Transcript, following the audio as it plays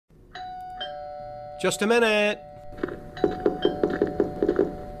Just a minute.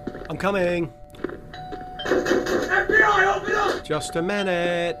 I'm coming. FBI, open up! Just a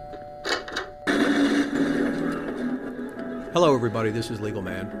minute. Hello, everybody. This is Legal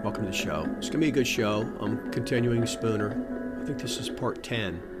Man. Welcome to the show. It's going to be a good show. I'm continuing Spooner. I think this is part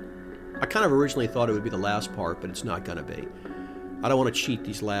 10. I kind of originally thought it would be the last part, but it's not going to be. I don't want to cheat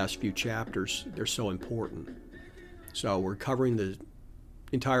these last few chapters. They're so important. So we're covering the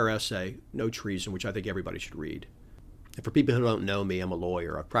entire essay, No Treason, which I think everybody should read. And for people who don't know me, I'm a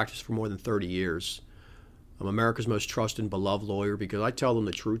lawyer. I've practiced for more than 30 years. I'm America's most trusted and beloved lawyer because I tell them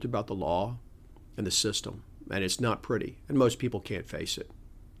the truth about the law and the system. And it's not pretty. And most people can't face it.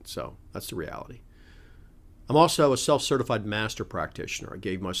 So that's the reality. I'm also a self-certified master practitioner. I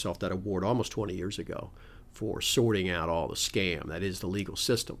gave myself that award almost 20 years ago for sorting out all the scam that is the legal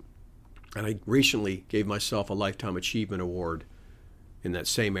system. And I recently gave myself a Lifetime Achievement Award in that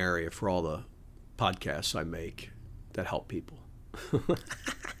same area for all the podcasts I make that help people. All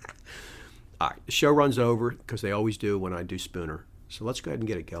right, the show runs over because they always do when I do Spooner. So let's go ahead and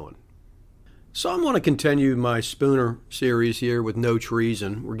get it going. So I'm going to continue my Spooner series here with No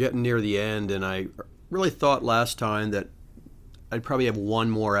Treason. We're getting near the end, and I really thought last time that I'd probably have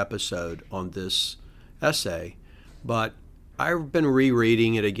one more episode on this essay, but I've been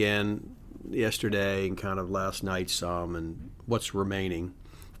rereading it again yesterday and kind of last night some, and what's remaining,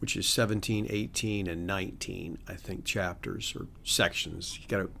 which is 17, 18, and 19, I think, chapters or sections. You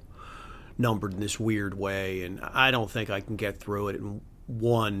got it numbered in this weird way, and I don't think I can get through it in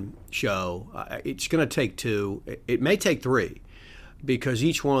one show. It's going to take two. It may take three, because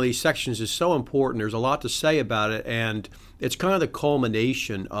each one of these sections is so important. There's a lot to say about it, and it's kind of the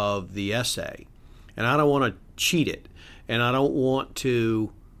culmination of the essay. And I don't want to cheat it, and I don't want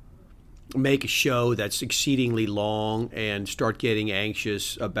to make a show that's exceedingly long and start getting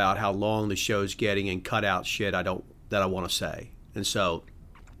anxious about how long the show's getting and cut out shit that I want to say. And so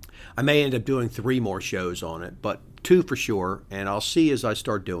I may end up doing 3 more shows on it, but 2 for sure, and I'll see as I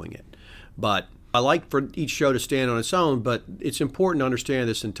start doing it. But I like for each show to stand on its own, but it's important to understand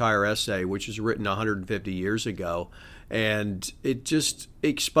this entire essay, which is written 150 years ago, and it just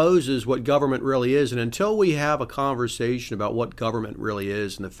exposes what government really is. And until we have a conversation about what government really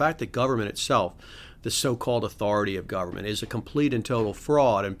is, and the fact that government itself, the so-called authority of government, is a complete and total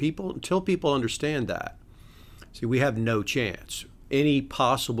fraud, and until people understand that, see, we have no chance. Any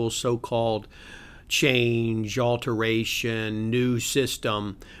possible so-called change, alteration, new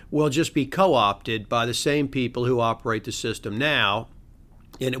system will just be co-opted by the same people who operate the system now,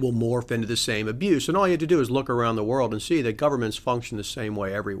 and it will morph into the same abuse. And all you have to do is look around the world and see that governments function the same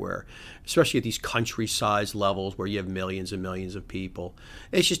way everywhere, especially at these country-sized levels where you have millions and millions of people.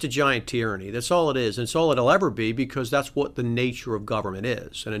 It's just a giant tyranny. That's all it is. And it's all it'll ever be, because that's what the nature of government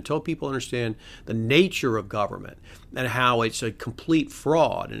is. And until people understand the nature of government and how it's a complete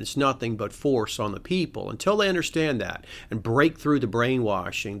fraud and it's nothing but force on the people, until they understand that and break through the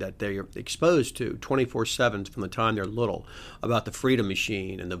brainwashing that they're exposed to 24/7 from the time they're little about the freedom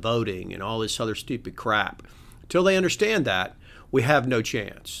machine and the voting and all this other stupid crap, until they understand that, we have no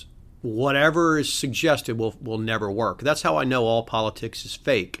chance. Whatever is suggested will never work. That's how I know all politics is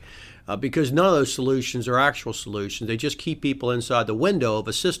fake, because none of those solutions are actual solutions. They just keep people inside the window of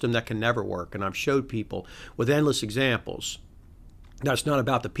a system that can never work. And I've showed people with endless examples that's not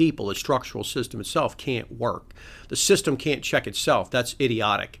about the people. The structural system itself can't work. The system can't check itself. That's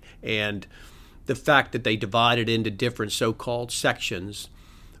idiotic. And the fact that they divide it into different so-called sections,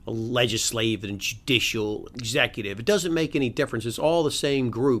 legislative and judicial, executive, it doesn't make any difference. It's all the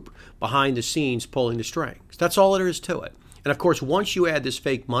same group behind the scenes pulling the strings. That's all there is to it. And of course, once you add this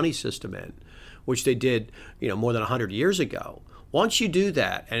fake money system in, which they did, more than 100 years ago, once you do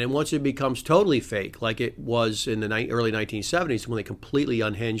that, and once it becomes totally fake, like it was in the early 1970s when they completely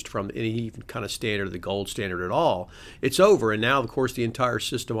unhinged from any even kind of standard, the gold standard at all, it's over. And now, of course, the entire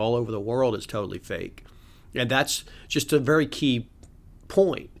system all over the world is totally fake. And that's just a very key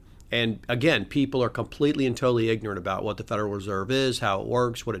point. And again, people are completely and totally ignorant about what the Federal Reserve is, how it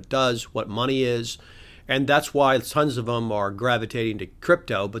works, what it does, what money is. And that's why tons of them are gravitating to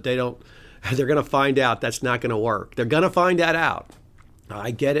crypto, but they're going to find out that's not going to work. They're going to find that out.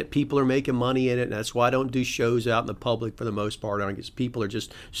 I get it. People are making money in it. And that's why I don't do shows out in the public for the most part, because people are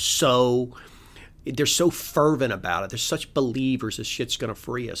just they're so fervent about it. They're such believers this shit's going to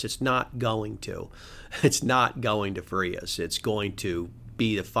free us. It's not going to. It's not going to free us. It's going to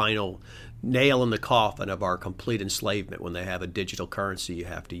be the final nail in the coffin of our complete enslavement when they have a digital currency you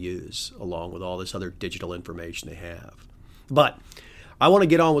have to use, along with all this other digital information they have. But I want to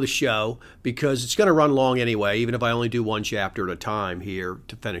get on with the show because it's going to run long anyway, even if I only do one chapter at a time here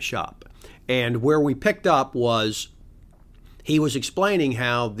to finish up. And where we picked up was he was explaining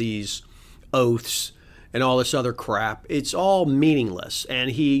how these oaths and all this other crap, it's all meaningless. And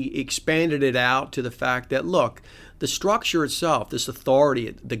he expanded it out to the fact that, look, the structure itself, this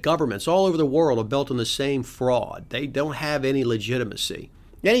authority, the governments all over the world are built on the same fraud. They don't have any legitimacy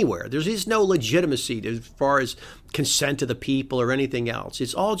anywhere. There's no legitimacy as far as consent of the people or anything else.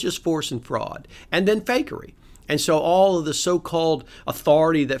 It's all just force and fraud and then fakery. And so all of the so-called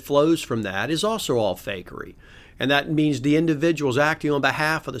authority that flows from that is also all fakery. And that means the individuals acting on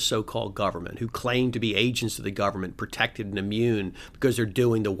behalf of the so-called government who claim to be agents of the government, protected and immune because they're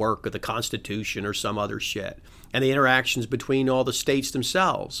doing the work of the Constitution or some other shit. And the interactions between all the states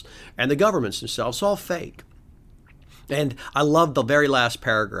themselves and the governments themselves, all fake. And I love the very last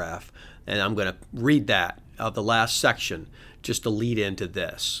paragraph, and I'm going to read that of the last section just to lead into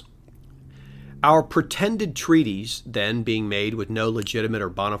this. Our pretended treaties, then, being made with no legitimate or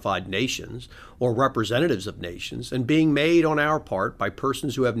bona fide nations or representatives of nations, and being made on our part by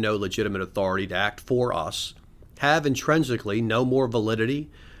persons who have no legitimate authority to act for us, have intrinsically no more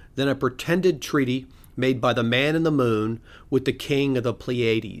validity than a pretended treaty made by the man in the moon with the king of the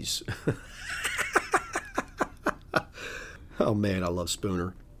Pleiades. Oh man, I love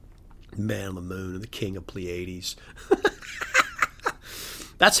Spooner. Man on the moon and the king of Pleiades.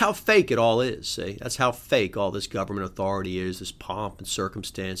 That's how fake it all is, see? That's how fake all this government authority is, this pomp and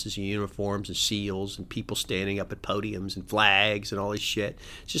circumstances and uniforms and seals and people standing up at podiums and flags and all this shit.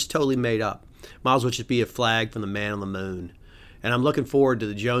 It's just totally made up. Might as well just be a flag from the man on the moon. And I'm looking forward to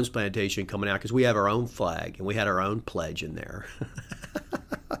the Jones Plantation coming out because we have our own flag and we had our own pledge in there.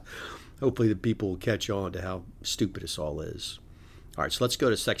 Hopefully the people will catch on to how stupid this all is. All right, so let's go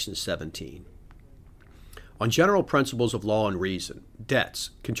to section 17. On general principles of law and reason,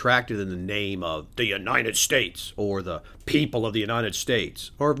 debts contracted in the name of the United States or the people of the United States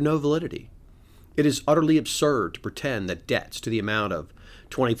are of no validity. It is utterly absurd to pretend that debts to the amount of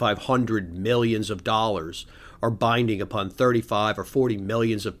 2,500 millions of dollars are binding upon 35 or 40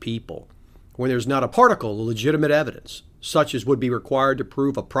 millions of people when there's not a particle of legitimate evidence, such as would be required to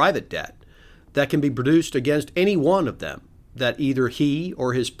prove a private debt, that can be produced against any one of them that either he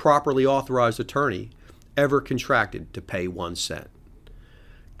or his properly authorized attorney ever contracted to pay 1 cent.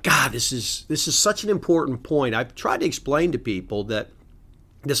 God, this is such an important point. I've tried to explain to people that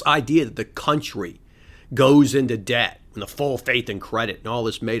this idea that the country goes into debt and the full faith and credit and all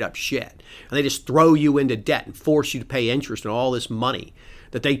this made up shit, and they just throw you into debt and force you to pay interest on all this money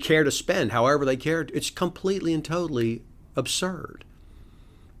that they care to spend however they care, it's completely and totally absurd.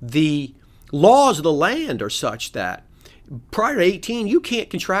 The laws of the land are such that prior to 18, you can't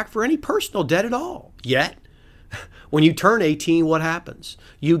contract for any personal debt at all. Yet, when you turn 18, what happens?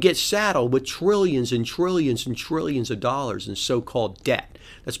 You get saddled with trillions and trillions and trillions of dollars in so-called debt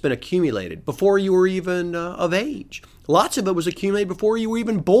that's been accumulated before you were even of age. Lots of it was accumulated before you were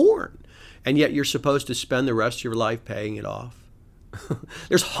even born. And yet you're supposed to spend the rest of your life paying it off.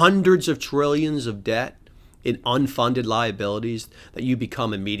 There's hundreds of trillions of debt in unfunded liabilities that you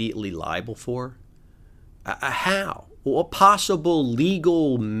become immediately liable for. How? What possible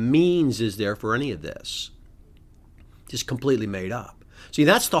legal means is there for any of this? Just completely made up. See,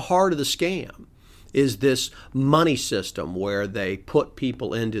 that's the heart of the scam, is this money system where they put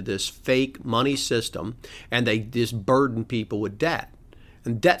people into this fake money system and they just burden people with debt.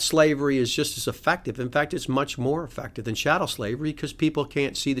 And debt slavery is just as effective. In fact, it's much more effective than chattel slavery because people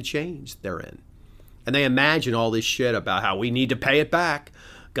can't see the change they're in. And they imagine all this shit about how we need to pay it back.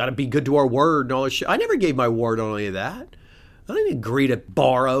 Got to be good to our word and all this shit. I never gave my word on any of that. I didn't agree to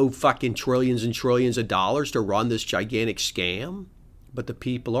borrow fucking trillions and trillions of dollars to run this gigantic scam. But the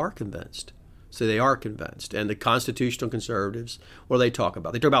people are convinced. So they are convinced. And the constitutional conservatives, what do they talk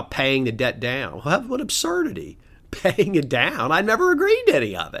about? They talk about paying the debt down. What absurdity. Paying it down. I never agreed to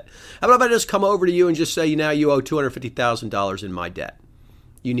any of it. How about if I just come over to you and just say, now you owe $250,000 in my debt.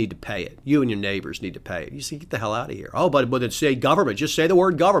 You need to pay it. You and your neighbors need to pay it. You say, get the hell out of here. Oh, but it say government. Just say the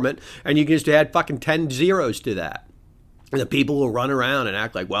word government, and you can just add fucking 10 zeros to that. And the people will run around and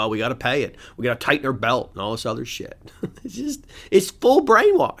act like, well, we got to pay it. We got to tighten our belt and all this other shit. It's full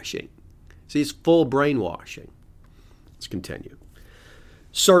brainwashing. See, it's full brainwashing. Let's continue.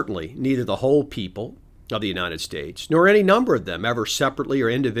 Certainly, neither the whole people of the United States, nor any number of them ever separately or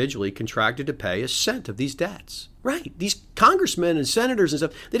individually contracted to pay a cent of these debts. Right. These congressmen and senators and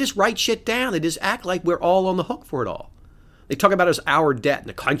stuff, they just write shit down. They just act like we're all on the hook for it all. They talk about it as our debt and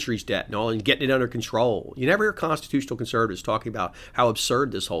the country's debt and all, and getting it under control. You never hear constitutional conservatives talking about how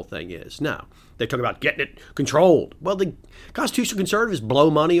absurd this whole thing is. No, they talk about getting it controlled. Well, the constitutional conservatives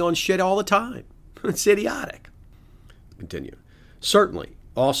blow money on shit all the time. It's idiotic. Continue. Certainly,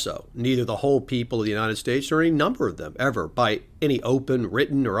 also, neither the whole people of the United States nor any number of them ever, by any open,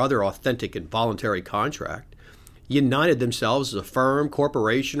 written, or other authentic and voluntary contract, united themselves as a firm,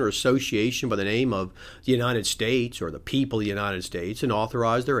 corporation, or association by the name of the United States or the people of the United States and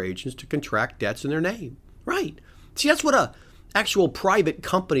authorized their agents to contract debts in their name. Right. See, that's what a actual private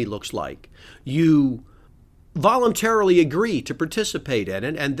company looks like. You voluntarily agree to participate in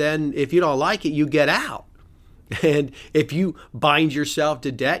it, and then if you don't like it, you get out. And if you bind yourself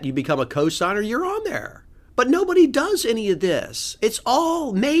to debt, you become a co-signer, you're on there. But nobody does any of this. It's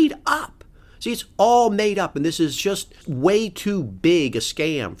all made up. See, it's all made up, and this is just way too big a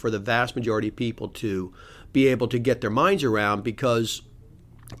scam for the vast majority of people to be able to get their minds around, because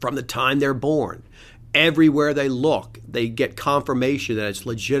from the time they're born, everywhere they look, they get confirmation that it's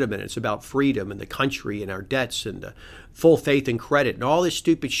legitimate. It's about freedom and the country and our debts and the full faith and credit and all this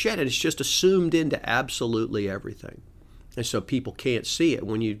stupid shit, and it's just assumed into absolutely everything. And so people can't see it.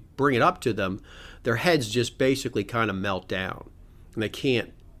 When you bring it up to them, their heads just basically kind of melt down, and they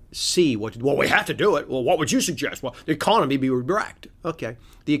can't see well, we have to do it. Well, what would you suggest? Well, the economy be wrecked. Okay.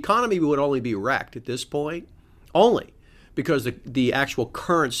 The economy would only be wrecked at this point only because the actual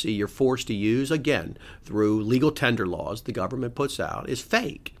currency you're forced to use, again, through legal tender laws the government puts out, is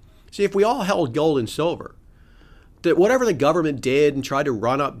fake. See, if we all held gold and silver, that whatever the government did and tried to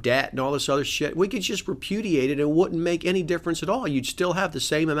run up debt and all this other shit, we could just repudiate it and it wouldn't make any difference at all. You'd still have the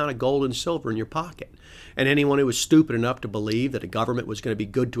same amount of gold and silver in your pocket. And anyone who was stupid enough to believe that a government was going to be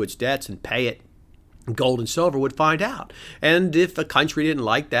good to its debts and pay it gold and silver would find out. And if a country didn't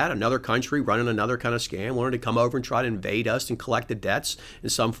like that, another country running another kind of scam wanted to come over and try to invade us and collect the debts in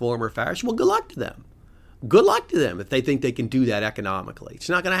some form or fashion, well, good luck to them. Good luck to them if they think they can do that economically. It's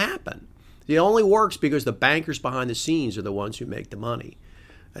not going to happen. It only works because the bankers behind the scenes are the ones who make the money.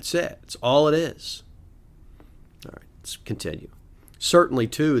 That's it. That's all it is. All right, let's continue. Certainly,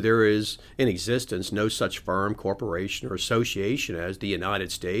 too, there is in existence no such firm, corporation, or association as the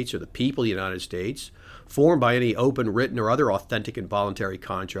United States or the people of the United States, formed by any open, written, or other authentic and voluntary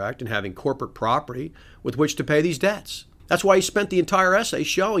contract and having corporate property with which to pay these debts. That's why he spent the entire essay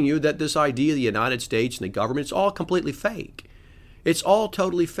showing you that this idea of the United States and the government is all completely fake. It's all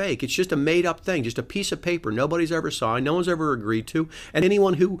totally fake. It's just a made-up thing, just a piece of paper nobody's ever signed, no one's ever agreed to, and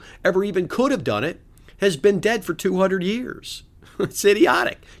anyone who ever even could have done it has been dead for 200 years. It's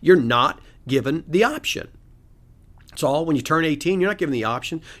idiotic. You're not given the option. It's all when you turn 18, you're not given the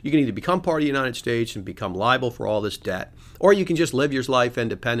option. You can either become part of the United States and become liable for all this debt, or you can just live your life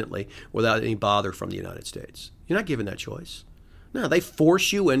independently without any bother from the United States. You're not given that choice. No, they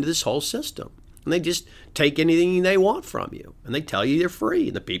force you into this whole system. And they just take anything they want from you. And they tell you they're free.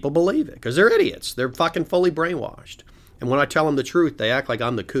 And the people believe it because they're idiots. They're fucking fully brainwashed. And when I tell them the truth, they act like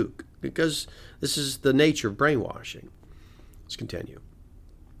I'm the kook. Because this is the nature of brainwashing. Let's continue.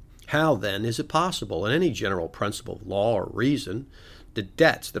 How, then, is it possible in any general principle of law or reason that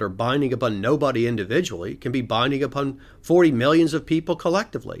debts that are binding upon nobody individually can be binding upon 40 millions of people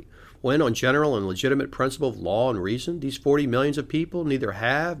collectively, when on general and legitimate principle of law and reason, these 40 millions of people neither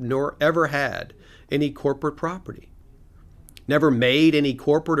have nor ever had any corporate property, never made any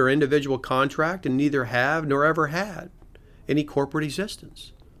corporate or individual contract, and neither have nor ever had any corporate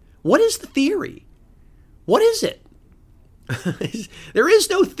existence? What is the theory? What is it? There is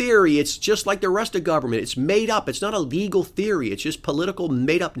no theory. It's just like the rest of government. It's made up. It's not a legal theory. It's just political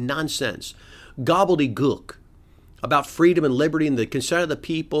made-up nonsense, gobbledygook about freedom and liberty and the consent of the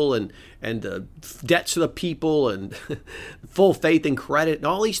people and the debts of the people and full faith and credit and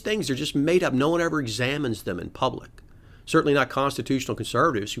all these things are just made up. No one ever examines them in public. Certainly not constitutional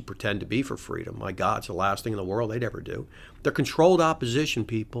conservatives who pretend to be for freedom. My God, it's the last thing in the world they'd ever do. They're controlled opposition,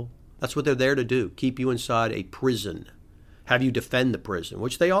 people. That's what they're there to do, keep you inside a prison, have you defend the prison,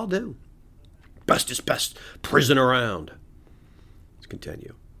 which they all do. Bestest best prison around. Let's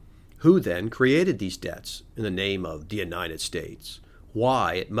continue. Who then created these debts in the name of the United States?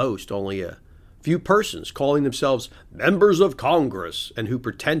 Why, at most, only a few persons calling themselves members of Congress and who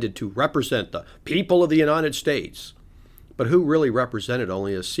pretended to represent the people of the United States, but who really represented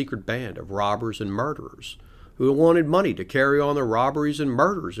only a secret band of robbers and murderers who wanted money to carry on the robberies and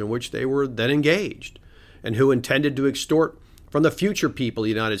murders in which they were then engaged, and who intended to extort from the future people of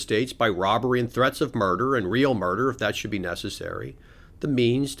the United States by robbery and threats of murder and real murder, if that should be necessary, the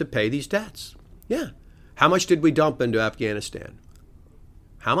means to pay these debts. Yeah. How much did we dump into Afghanistan?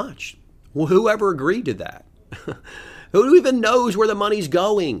 How much? Well, whoever agreed to that? Who even knows where the money's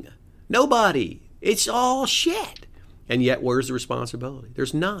going? Nobody. It's all shit. And yet, where's the responsibility?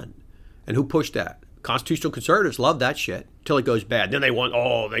 There's none. And who pushed that? Constitutional conservatives love that shit till it goes bad. Then they want,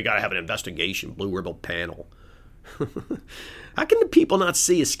 they got to have an investigation, blue ribbon panel. How can the people not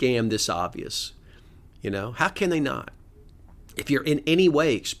see a scam this obvious? How can they not? If you're in any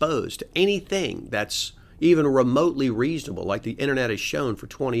way exposed to anything that's even remotely reasonable, like the internet has shown for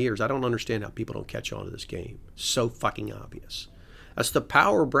 20 years, I don't understand how people don't catch on to this game. So fucking obvious. That's the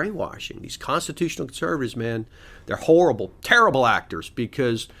power of brainwashing. These constitutional conservatives, man, they're horrible, terrible actors,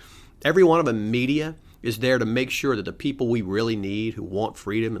 because every one of them in media is there to make sure that the people we really need, who want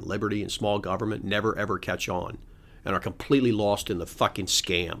freedom and liberty and small government, never ever catch on and are completely lost in the fucking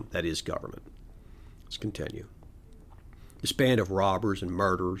scam that is government. Let's continue. This band of robbers and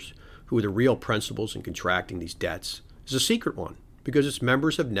murderers, who are the real principals in contracting these debts, is a secret one, because its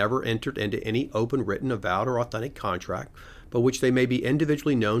members have never entered into any open, written, avowed, or authentic contract by which they may be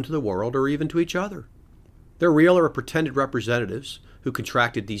individually known to the world or even to each other. Their real or pretended representatives who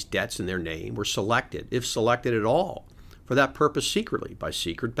contracted these debts in their name were selected, if selected at all, for that purpose secretly by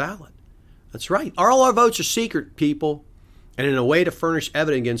secret ballot. That's right. All our votes are secret, people, and in a way to furnish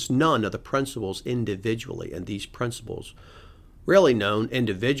evidence against none of the principals individually, and these principals really known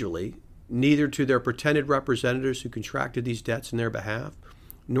individually, neither to their pretended representatives who contracted these debts in their behalf,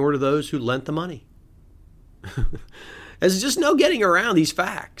 nor to those who lent the money. There's just no getting around these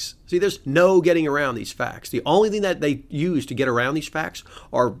facts. See, there's no getting around these facts. The only thing that they use to get around these facts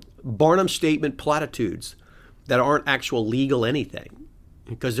are Barnum statement platitudes that aren't actual legal anything,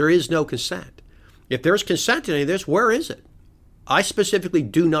 because there is no consent. If there's consent to any of this, where is it? I specifically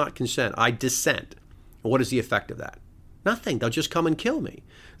do not consent. I dissent. And what is the effect of that? Nothing. They'll just come and kill me.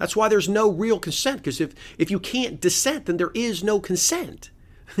 That's why there's no real consent, because if you can't dissent, then there is no consent.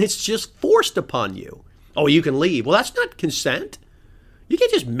 It's just forced upon you. Oh, you can leave. Well, that's not consent. You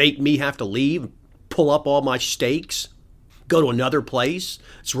can't just make me have to leave, pull up all my stakes, go to another place.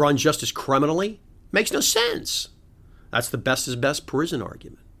 It's run just as criminally. Makes no sense. That's the best is best prison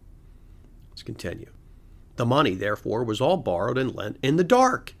argument. Let's continue. The money, therefore, was all borrowed and lent in the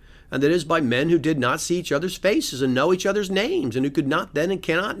dark, and that is by men who did not see each other's faces and know each other's names, and who could not then and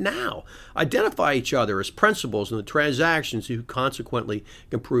cannot now identify each other as principals in the transactions, who consequently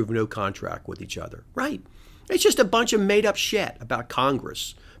can prove no contract with each other. Right. It's just a bunch of made-up shit about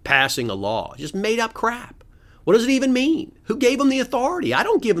Congress passing a law. Just made-up crap. What does it even mean? Who gave them the authority? I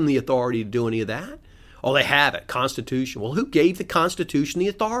don't give them the authority to do any of that. Oh, they have it. Constitution. Well, who gave the Constitution the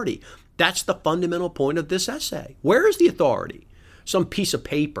authority? That's the fundamental point of this essay. Where is the authority? Some piece of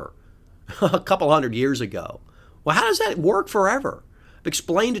paper a couple hundred years ago. Well, how does that work forever? I've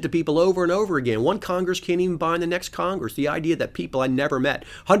explained it to people over and over again. One Congress can't even bind the next Congress. The idea that people I never met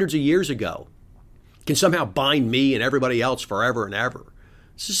hundreds of years ago can somehow bind me and everybody else forever and ever.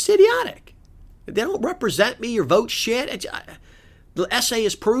 It's just idiotic. They don't represent me or vote shit. The essay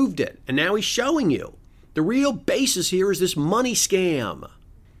has proved it, and now he's showing you. The real basis here is this money scam.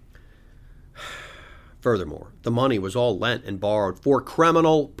 Furthermore, the money was all lent and borrowed for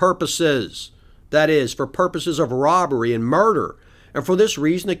criminal purposes. That is, for purposes of robbery and murder. And for this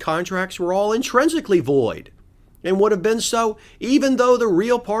reason, the contracts were all intrinsically void, and would have been so even though the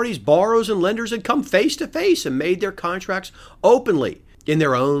real parties, borrowers and lenders, had come face to face and made their contracts openly in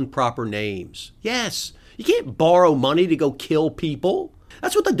their own proper names. Yes, you can't borrow money to go kill people.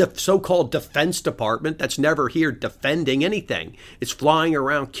 That's what the so-called Defense Department, that's never here defending anything. It's flying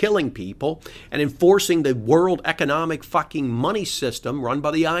around killing people and enforcing the world economic fucking money system run by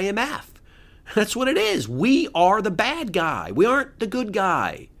the IMF. That's what it is. We are the bad guy. We aren't the good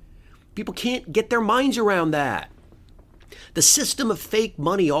guy. People can't get their minds around that. The system of fake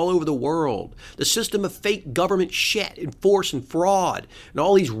money all over the world, the system of fake government shit, enforce and fraud, and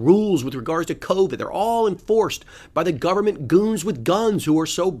all these rules with regards to COVID, they're all enforced by the government goons with guns who are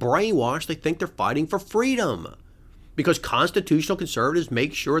so brainwashed they think they're fighting for freedom. Because constitutional conservatives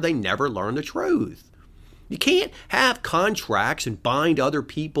make sure they never learn the truth. You can't have contracts and bind other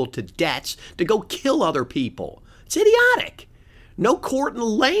people to debts to go kill other people. It's idiotic. No court in the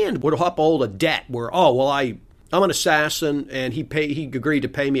land would uphold a debt where, I'm an assassin, and he agreed to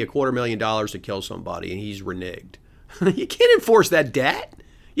pay me $250,000 to kill somebody, and he's reneged. You can't enforce that debt.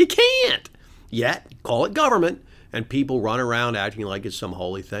 You can't. Yet, call it government, and people run around acting like it's some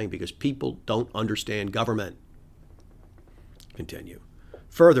holy thing because people don't understand government. Continue.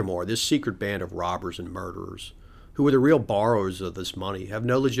 Furthermore, this secret band of robbers and murderers, who are the real borrowers of this money, have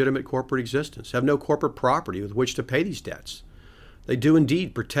no legitimate corporate existence, have no corporate property with which to pay these debts. They do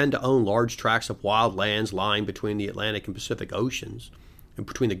indeed pretend to own large tracts of wild lands lying between the Atlantic and Pacific Oceans,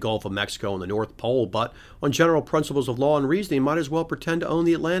 between the Gulf of Mexico and the North Pole, but on general principles of law and reasoning, might as well pretend to own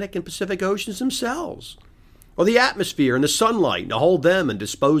the Atlantic and Pacific Oceans themselves, or the atmosphere and the sunlight, to hold them and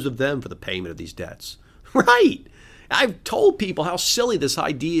dispose of them for the payment of these debts. Right. I've told people how silly this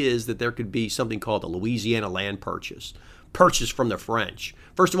idea is that there could be something called the Louisiana land purchase from the French.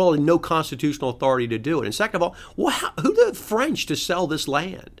 First of all, no constitutional authority to do it. And second of all, who are the French to sell this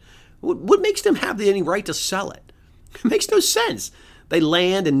land? What makes them have any right to sell it? It makes no sense. They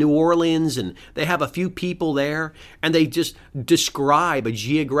land in New Orleans and they have a few people there and they just describe a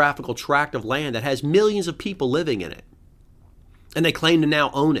geographical tract of land that has millions of people living in it. And they claim to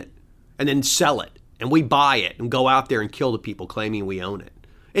now own it and then sell it. And we buy it and go out there and kill the people claiming we own it.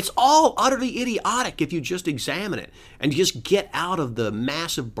 It's all utterly idiotic if you just examine it and just get out of the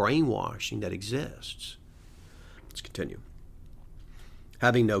massive brainwashing that exists. Let's continue.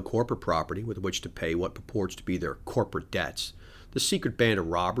 Having no corporate property with which to pay what purports to be their corporate debts, the secret band of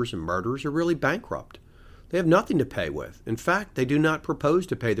robbers and murderers are really bankrupt. They have nothing to pay with. In fact, they do not propose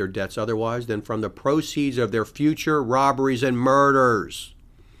to pay their debts otherwise than from the proceeds of their future robberies and murders.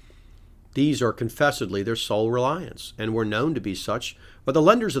 These are confessedly their sole reliance, and were known to be such by the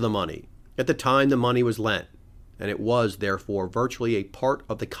lenders of the money at the time the money was lent, and it was, therefore, virtually a part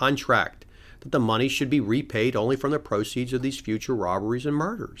of the contract that the money should be repaid only from the proceeds of these future robberies and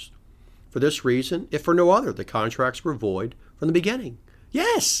murders. For this reason, if for no other, the contracts were void from the beginning.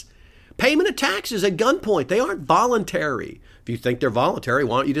 Yes, payment of taxes at gunpoint, they aren't voluntary. If you think they're voluntary,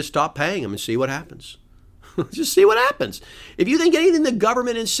 why don't you just stop paying them and see what happens? Just see what happens. If you think anything the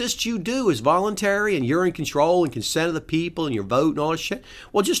government insists you do is voluntary and you're in control and consent of the people and your vote and all this shit,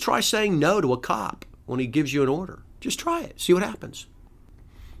 well, just try saying no to a cop when he gives you an order. Just try it. See what happens.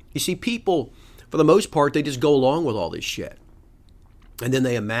 You see, people, for the most part, they just go along with all this shit. And then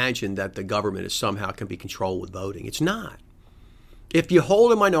they imagine that the government is somehow can be controlled with voting. It's not. If you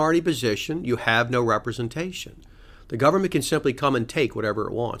hold a minority position, you have no representation. The government can simply come and take whatever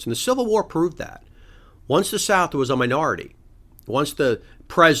it wants. And the Civil War proved that. Once the South was a minority, once the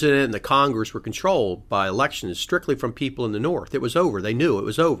president and the Congress were controlled by elections strictly from people in the North, it was over. They knew it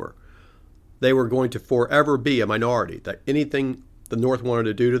was over. They were going to forever be a minority, that anything the North wanted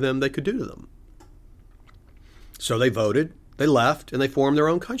to do to them, they could do to them. So they voted, they left, and they formed their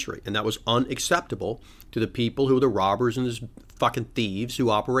own country. And that was unacceptable to the people who are the robbers and the fucking thieves who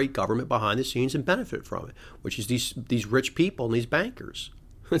operate government behind the scenes and benefit from it, which is these rich people and these bankers.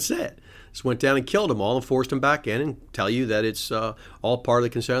 That's it. Just went down and killed them all and forced them back in and tell you that it's all part of the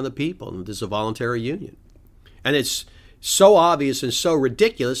consent of the people and this is a voluntary union. And it's so obvious and so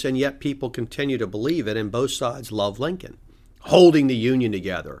ridiculous, and yet people continue to believe it, and both sides love Lincoln. Holding the union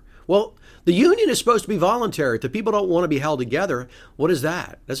together. Well, the union is supposed to be voluntary. If the people don't want to be held together, what is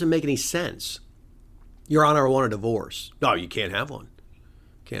that? Doesn't make any sense. Your Honor, I want a divorce. No, you can't have one.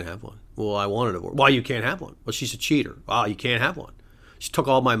 Can't have one. Well, I want a divorce. Why, you can't have one? Well, she's a cheater. Oh, you can't have one. She took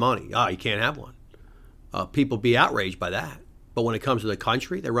all my money. You can't have one. People be outraged by that. But when it comes to the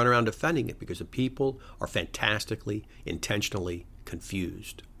country, they run around defending it because the people are fantastically, intentionally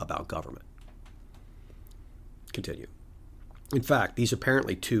confused about government. Continue. In fact, these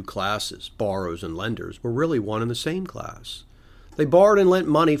apparently two classes, borrowers and lenders, were really one and the same class. They borrowed and lent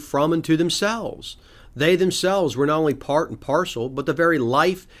money from and to themselves. They themselves were not only part and parcel, but the very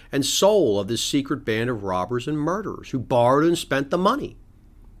life and soul of this secret band of robbers and murderers who borrowed and spent the money.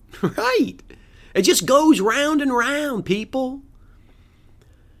 Right. It just goes round and round, people.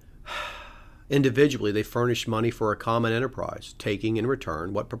 Individually, they furnished money for a common enterprise, taking in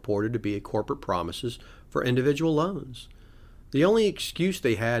return what purported to be corporate promises for individual loans. The only excuse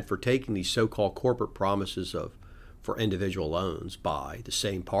they had for taking these so-called corporate promises for individual loans by the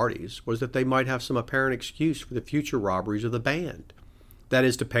same parties was that they might have some apparent excuse for the future robberies of the band. That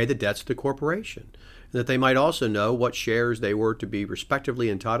is, to pay the debts of the corporation, and that they might also know what shares they were to be respectively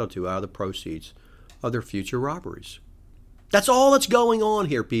entitled to out of the proceeds of their future robberies. That's all that's going on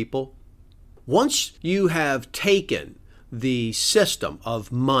here, people. Once you have taken the system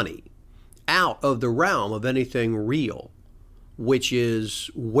of money out of the realm of anything real, which is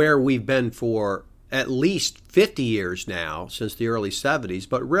where we've been for at least 50 years now, since the early 70s,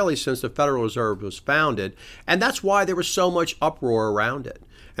 but really since the Federal Reserve was founded. And that's why there was so much uproar around it.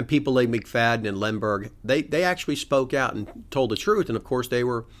 And people like McFadden and Lindbergh, they actually spoke out and told the truth. And of course, they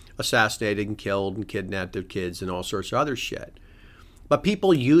were assassinated and killed and kidnapped their kids and all sorts of other shit. But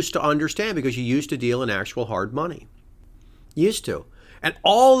people used to understand because you used to deal in actual hard money. Used to. And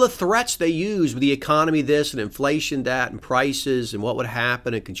all the threats they use with the economy this and inflation that and prices and what would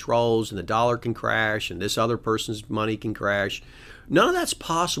happen and controls and the dollar can crash and this other person's money can crash. None of that's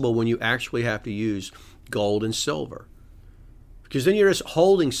possible when you actually have to use gold and silver. Because then you're just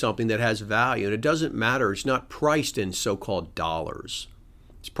holding something that has value, and it doesn't matter. It's not priced in so-called dollars.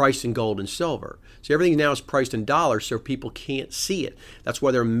 It's priced in gold and silver. So everything now is priced in dollars so people can't see it. That's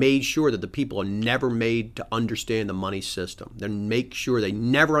why they're made sure that the people are never made to understand the money system. They make sure they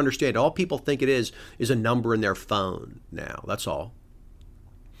never understand. All people think it is a number in their phone now. That's all.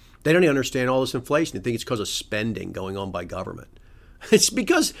 They don't even understand all this inflation. They think it's because of spending going on by government. It's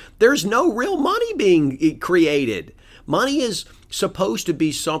because there's no real money being created. Money is supposed to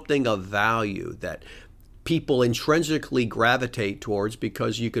be something of value that people intrinsically gravitate towards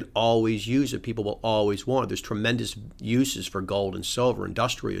because you can always use it. People will always want it. There's tremendous uses for gold and silver,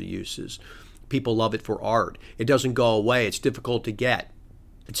 industrial uses. People love it for art. It doesn't go away. It's difficult to get.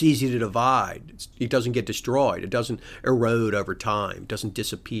 It's easy to divide. It doesn't get destroyed. It doesn't erode over time. It doesn't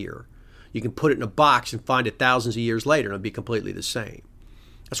disappear. You can put it in a box and find it thousands of years later and it'll be completely the same.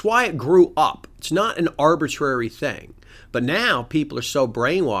 That's why it grew up. It's not an arbitrary thing. But now people are so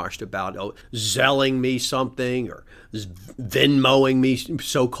brainwashed about Zelling me something or Venmoing me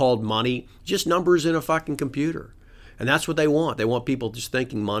so-called money. Just numbers in a fucking computer. And that's what they want. They want people just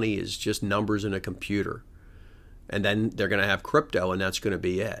thinking money is just numbers in a computer. And then they're going to have crypto, and that's going to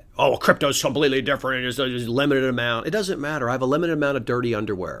be it. Oh, crypto is completely different. There's a limited amount. It doesn't matter. I have a limited amount of dirty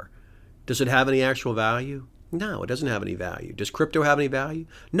underwear. Does it have any actual value? No, it doesn't have any value. Does crypto have any value?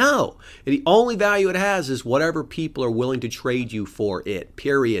 No. The only value it has is whatever people are willing to trade you for it,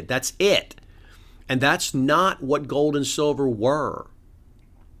 period. That's it. And that's not what gold and silver were.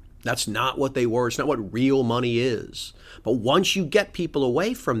 That's not what they were. It's not what real money is. But once you get people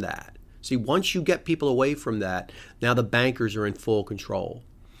away from that, once you get people away from that, now the bankers are in full control.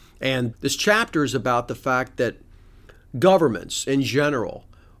 And this chapter is about the fact that governments in general,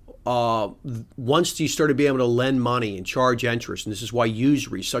 once you start to be able to lend money and charge interest, and this is why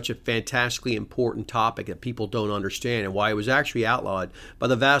usury is such a fantastically important topic that people don't understand, and why it was actually outlawed by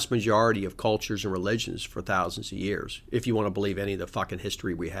the vast majority of cultures and religions for thousands of years, if you want to believe any of the fucking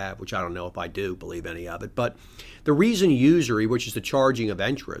history we have, which I don't know if I do believe any of it. But the reason usury, which is the charging of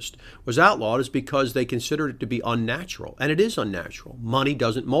interest, was outlawed is because they considered it to be unnatural, and it is unnatural. Money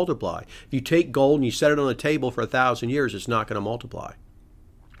doesn't multiply. If you take gold and you set it on a table for 1,000 years, it's not going to multiply.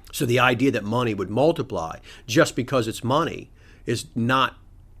 So the idea that money would multiply just because it's money is not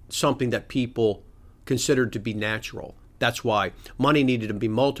something that people considered to be natural. That's why money needed to be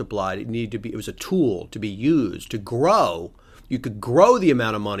multiplied. It was a tool to be used to grow. You could grow the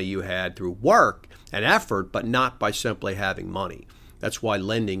amount of money you had through work and effort, but not by simply having money. That's why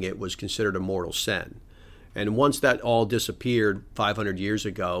lending it was considered a mortal sin. And once that all disappeared 500 years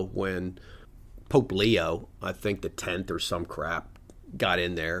ago when Pope Leo, I think the 10th or some crap, got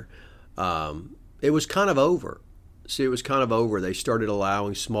in there, it was kind of over. It was kind of over. They started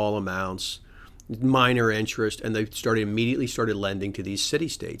allowing small amounts, minor interest, and they immediately started lending to these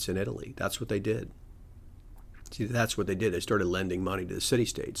city-states in Italy. That's what they did. That's what they did. They started lending money to the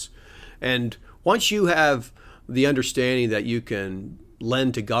city-states. And once you have the understanding that you can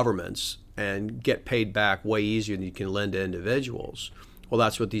lend to governments and get paid back way easier than you can lend to individuals, well,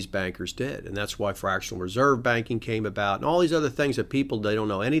 that's what these bankers did. And that's why fractional reserve banking came about and all these other things that people, they don't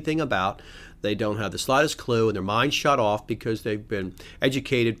know anything about. They don't have the slightest clue, and their minds shut off because they've been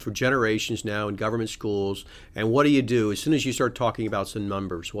educated for generations now in government schools. And what do? As soon as you start talking about some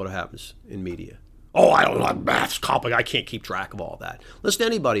numbers, what happens in media? Oh, I don't know, math's complicated. I can't keep track of all that. Listen to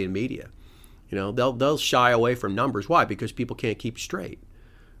anybody in media. They'll shy away from numbers. Why? Because people can't keep straight.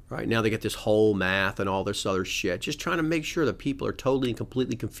 Right now they get this whole math and all this other shit, just trying to make sure that people are totally and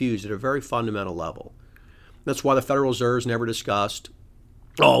completely confused at a very fundamental level. That's why the Federal Reserve's never discussed.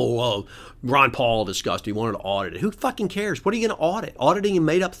 Ron Paul discussed he wanted to audit it. Who fucking cares? What are you going to audit? Auditing a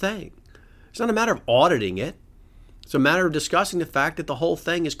made-up thing. It's not a matter of auditing it. It's a matter of discussing the fact that the whole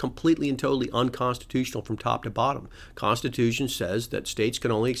thing is completely and totally unconstitutional from top to bottom. Constitution says that states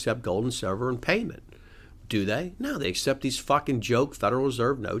can only accept gold and silver in payment. Do they? No, they accept these fucking joke Federal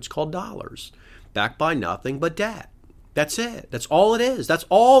Reserve notes called dollars, backed by nothing but debt. That's it. That's all it is. That's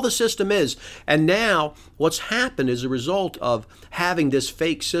all the system is. And now what's happened as a result of having this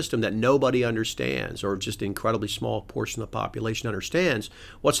fake system that nobody understands, or just an incredibly small portion of the population understands,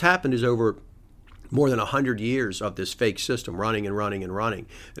 what's happened is over more than 100 years of this fake system running and running and running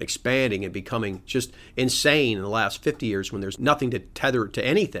and expanding and becoming just insane in the last 50 years when there's nothing to tether to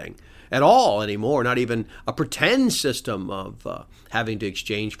anything at all anymore, not even a pretend system of having to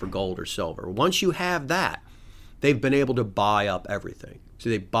exchange for gold or silver. Once you have that, they've been able to buy up everything. So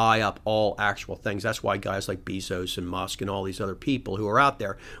they buy up all actual things. That's why guys like Bezos and Musk and all these other people who are out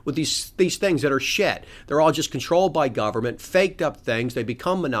there with these things that are shit, they're all just controlled by government, faked up things. They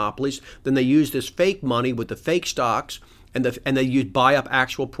become monopolies. Then they use this fake money with the fake stocks And you buy up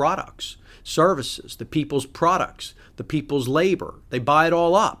actual products, services, the people's products, the people's labor. They buy it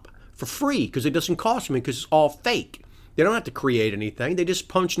all up for free because it doesn't cost them, because it's all fake. They don't have to create anything. They just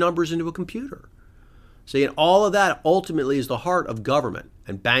punch numbers into a computer. See, and all of that ultimately is the heart of government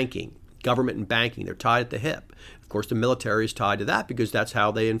and banking. Government and banking, they're tied at the hip. Of course, the military is tied to that because that's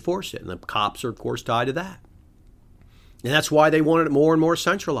how they enforce it. And the cops are, of course, tied to that. And that's why they want it more and more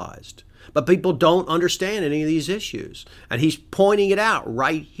centralized. But people don't understand any of these issues. And he's pointing it out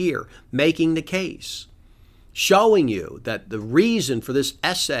right here, making the case, showing you that the reason for this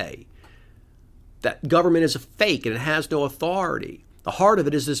essay, that government is a fake and it has no authority, the heart of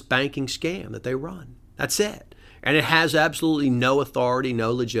it is this banking scam that they run. That's it. And it has absolutely no authority,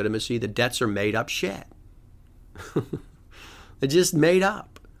 no legitimacy. The debts are made up shit. They're just made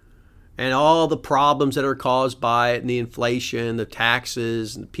up. And all the problems that are caused by it, and the inflation, the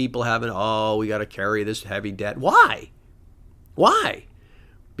taxes, and people having, we got to carry this heavy debt. Why? Why?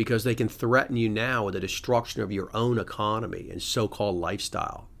 Because they can threaten you now with the destruction of your own economy and so-called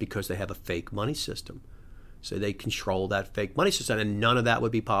lifestyle, because they have a fake money system. So they control that fake money system, and none of that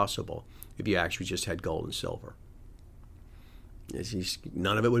would be possible if you actually just had gold and silver.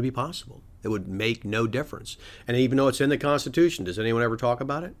 None of it would be possible. It would make no difference. And even though it's in the Constitution, does anyone ever talk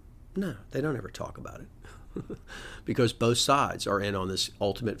about it? No, they don't ever talk about it. Because both sides are in on this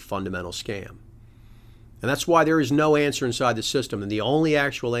ultimate fundamental scam. And that's why there is no answer inside the system. And the only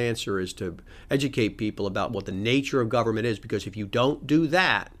actual answer is to educate people about what the nature of government is. Because if you don't do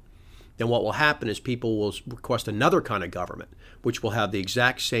that, then what will happen is people will request another kind of government, which will have the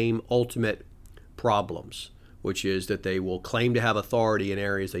exact same ultimate problems, which is that they will claim to have authority in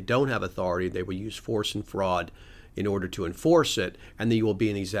areas they don't have authority. They will use force and fraud in order to enforce it, and then you will be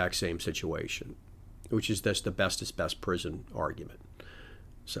in the exact same situation, which is that's the bestest best prison argument.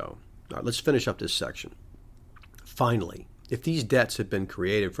 So, all right, let's finish up this section. Finally, if these debts had been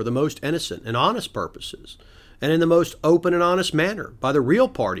created for the most innocent and honest purposes, and in the most open and honest manner by the real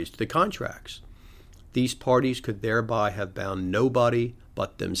parties to the contracts, these parties could thereby have bound nobody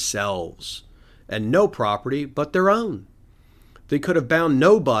but themselves, and no property but their own. They could have bound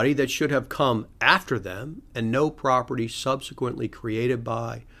nobody that should have come after them, and no property subsequently created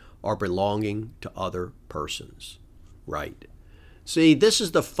by or belonging to other persons. Right. See, this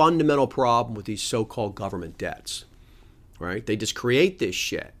is the fundamental problem with these so-called government debts. Right? They just create this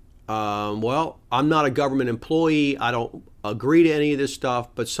shit. Well, I'm not a government employee. I don't agree to any of this stuff,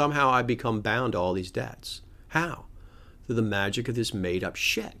 but somehow I become bound to all these debts. How? Through the magic of this made-up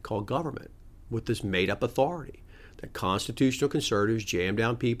shit called government, with this made-up authority that constitutional conservatives jam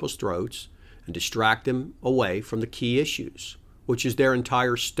down people's throats and distract them away from the key issues, which is their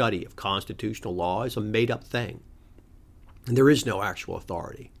entire study of constitutional law is a made-up thing. And there is no actual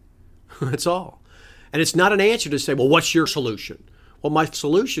authority. That's all. And it's not an answer to say, well, what's your solution? Well, my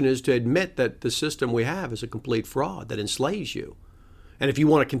solution is to admit that the system we have is a complete fraud that enslaves you. And if you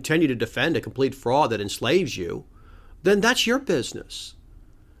want to continue to defend a complete fraud that enslaves you, then that's your business.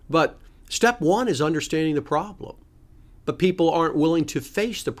 But step one is understanding the problem. But people aren't willing to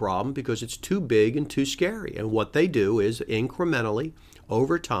face the problem because it's too big and too scary. And what they do is incrementally,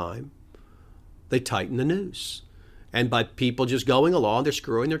 over time, they tighten the noose. And by people just going along, they're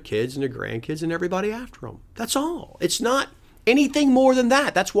screwing their kids and their grandkids and everybody after them. That's all. It's not anything more than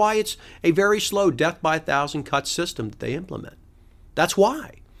that. That's why it's a very slow death by 1,000 cuts system that they implement. That's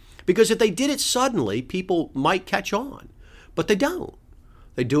why. Because if they did it suddenly, people might catch on. But they don't.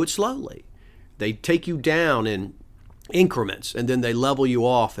 They do it slowly. They take you down in increments, and then they level you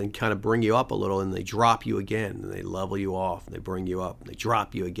off and kind of bring you up a little, and they drop you again, and they level you off, and they bring you up, and they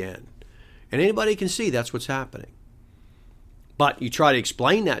drop you again. And anybody can see that's what's happening. But you try to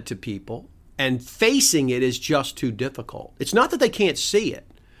explain that to people, and facing it is just too difficult. It's not that they can't see it.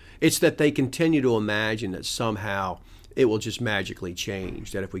 It's that they continue to imagine that somehow it will just magically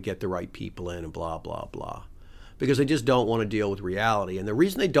change, that if we get the right people in and blah, blah, blah. Because they just don't want to deal with reality. And the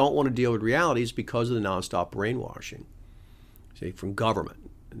reason they don't want to deal with reality is because of the nonstop brainwashing. See, from government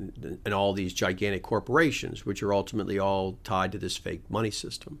and all these gigantic corporations, which are ultimately all tied to this fake money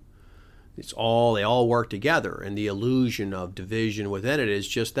system. They all work together, and the illusion of division within it is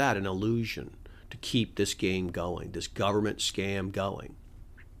just that, an illusion to keep this game going, this government scam going,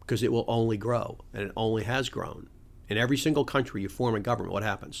 because it will only grow, and it only has grown. In every single country you form a government, what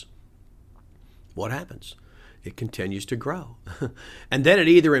happens? What happens? It continues to grow. And then it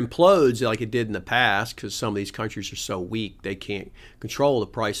either implodes like it did in the past, because some of these countries are so weak they can't control the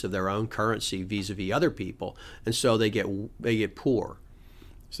price of their own currency vis-a-vis other people, and so they get poor.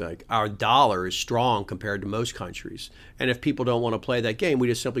 It's like our dollar is strong compared to most countries. And if people don't want to play that game, we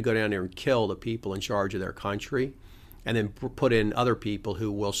just simply go down there and kill the people in charge of their country. and then put in other people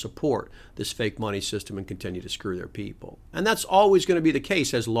who will support this fake money system and continue to screw their people. And that's always going to be the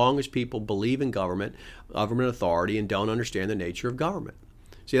case as long as people believe in government authority, and don't understand the nature of government.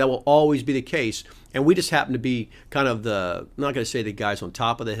 See, that will always be the case. And we just happen to be kind of I'm not going to say the guys on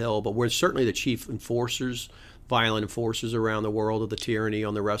top of the hill, but we're certainly the chief enforcers, violent enforcers around the world of the tyranny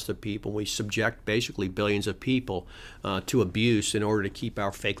on the rest of people. We subject basically billions of people to abuse in order to keep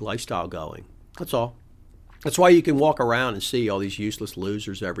our fake lifestyle going. That's all. That's why you can walk around and see all these useless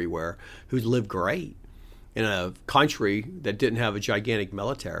losers everywhere who live great in a country that didn't have a gigantic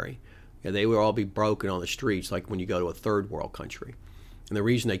military. They would all be broken on the streets like when you go to a third world country. And the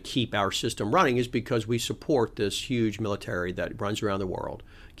reason they keep our system running is because we support this huge military that runs around the world,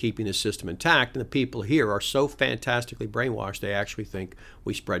 keeping the system intact. And the people here are so fantastically brainwashed, they actually think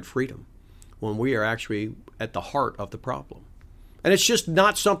we spread freedom, when we are actually at the heart of the problem. And it's just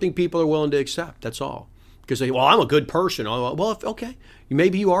not something people are willing to accept. That's all. Because they, well, I'm a good person. Well, okay,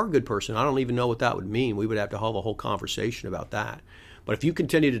 maybe you are a good person. I don't even know what that would mean. We would have to have a whole conversation about that. But if you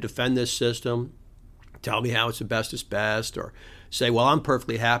continue to defend this system, tell me how it's the best is best, or say, well, I'm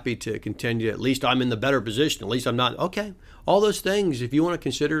perfectly happy to continue. At least I'm in the better position. At least I'm not. Okay, all those things. If you want to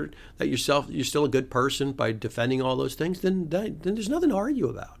consider that you're still a good person by defending all those things, then there's nothing to argue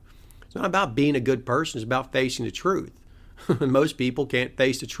about. It's not about being a good person. It's about facing the truth. Most people can't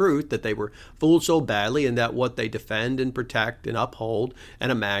face the truth that they were fooled so badly, and that what they defend and protect and uphold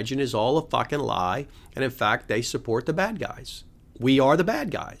and imagine is all a fucking lie. And in fact, they support the bad guys. We are the bad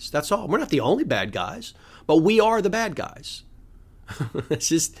guys. That's all. We're not the only bad guys, but we are the bad guys.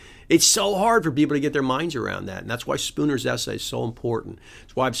 It's so hard for people to get their minds around that. And that's why Spooner's essay is so important.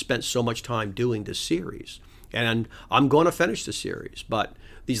 It's why I've spent so much time doing this series. And I'm going to finish the series, but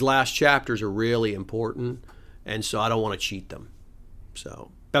these last chapters are really important. And so I don't want to cheat them.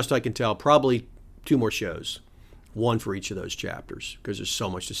 So best I can tell, probably 2 more shows, 1 for each of those chapters, because there's so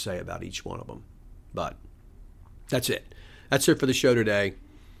much to say about each one of them. But that's it. That's it for the show today.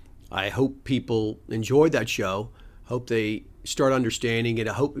 I hope people enjoyed that show. Hope they start understanding it.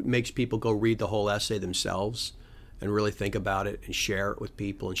 I hope it makes people go read the whole essay themselves and really think about it and share it with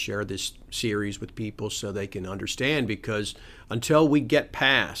people and share this series with people so they can understand, because until we get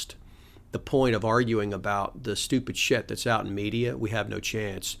past the point of arguing about the stupid shit that's out in media, we have no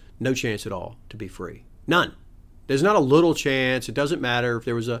chance at all to be free. None. There's not a little chance. It doesn't matter if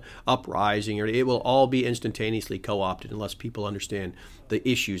there was a uprising, or it will all be instantaneously co-opted unless people understand the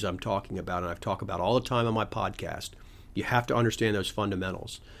issues I'm talking about, and I've talked about all the time on my podcast. You have to understand those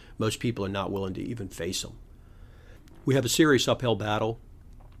fundamentals. Most people are not willing to even face them. We have a serious uphill battle,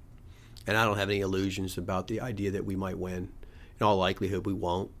 and I don't have any illusions about the idea that we might win. In all likelihood, we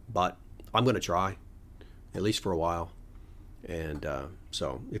won't, but I'm going to try, at least for a while. And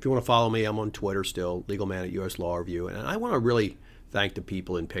so if you want to follow me, I'm on Twitter still, Legal Man at US Law Review. And I want to really thank the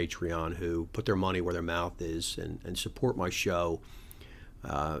people in Patreon who put their money where their mouth is and support my show.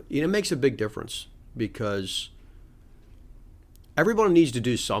 It makes a big difference, because everyone needs to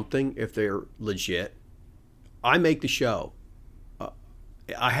do something if they're legit. I make the show.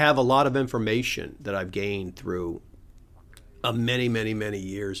 I have a lot of information that I've gained through many, many, many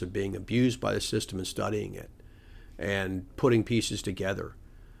years of being abused by the system and studying it and putting pieces together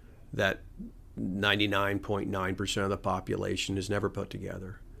that 99.9% of the population has never put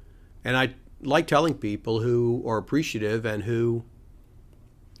together. And I like telling people who are appreciative and who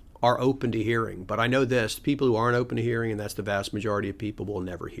are open to hearing. But I know this, people who aren't open to hearing, and that's the vast majority of people, will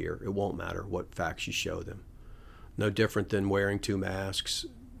never hear. It won't matter what facts you show them. No different than wearing 2 masks,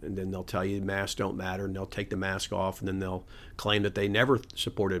 and then they'll tell you masks don't matter, and they'll take the mask off, and then they'll claim that they never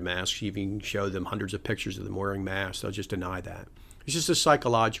supported masks. You can show them hundreds of pictures of them wearing masks. They'll just deny that. It's just a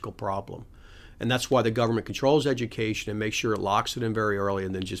psychological problem. And that's why the government controls education and makes sure it locks it in very early,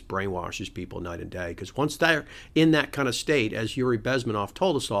 and then just brainwashes people night and day. Because once they're in that kind of state, as Yuri Bezmenov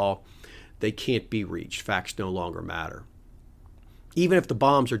told us all, they can't be reached. Facts no longer matter. Even if the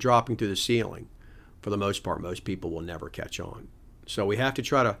bombs are dropping through the ceiling, for the most part, most people will never catch on. So we have to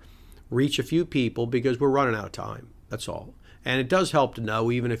try to reach a few people, because we're running out of time. That's all. And it does help to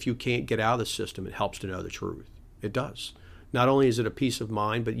know, even if you can't get out of the system, it helps to know the truth. It does. Not only is it a peace of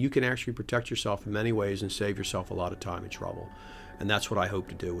mind, but you can actually protect yourself in many ways and save yourself a lot of time and trouble. And that's what I hope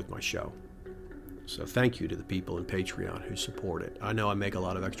to do with my show. So thank you to the people in Patreon who support it. I know I make a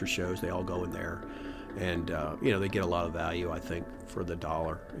lot of extra shows. They all go in there. And, they get a lot of value, I think, for the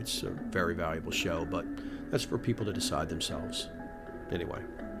 $1. It's a very valuable show, but that's for people to decide themselves. Anyway.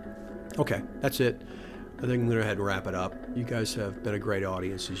 Okay, that's it. I think I'm going to go ahead and wrap it up. You guys have been a great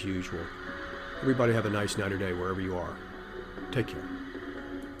audience as usual. Everybody have a nice night or day wherever you are. Take care.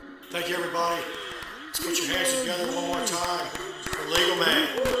 Thank you, everybody. Let's put your hands together one more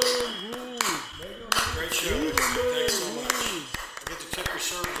Man.